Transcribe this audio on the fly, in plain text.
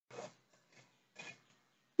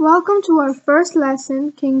Welcome to our first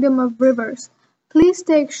lesson, Kingdom of Rivers. Please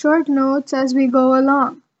take short notes as we go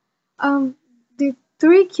along. The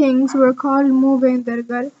three kings were called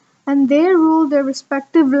Movendargal, and they ruled their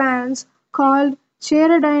respective lands called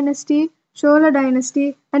Chera dynasty, Chola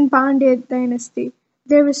dynasty, and Pandya dynasty.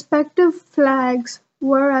 Their respective flags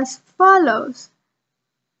were as follows.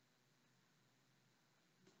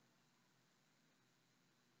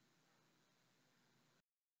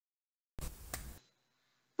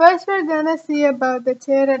 First, we're gonna see about the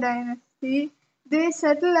Chera dynasty. They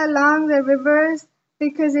settled along the rivers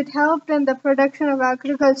because it helped in the production of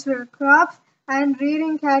agricultural crops and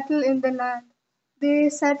rearing cattle in the land. They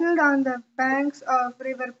settled on the banks of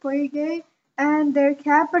River Poigai and their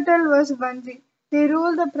capital was Vanji. They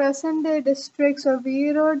ruled the present-day districts of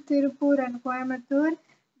Erode, Tirupur, and Coimbatore.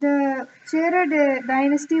 The Chera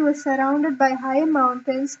dynasty was surrounded by high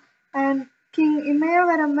mountains, and King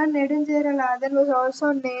Imayavaraman Nedunjeraladan was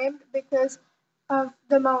also named because of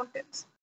the mountains.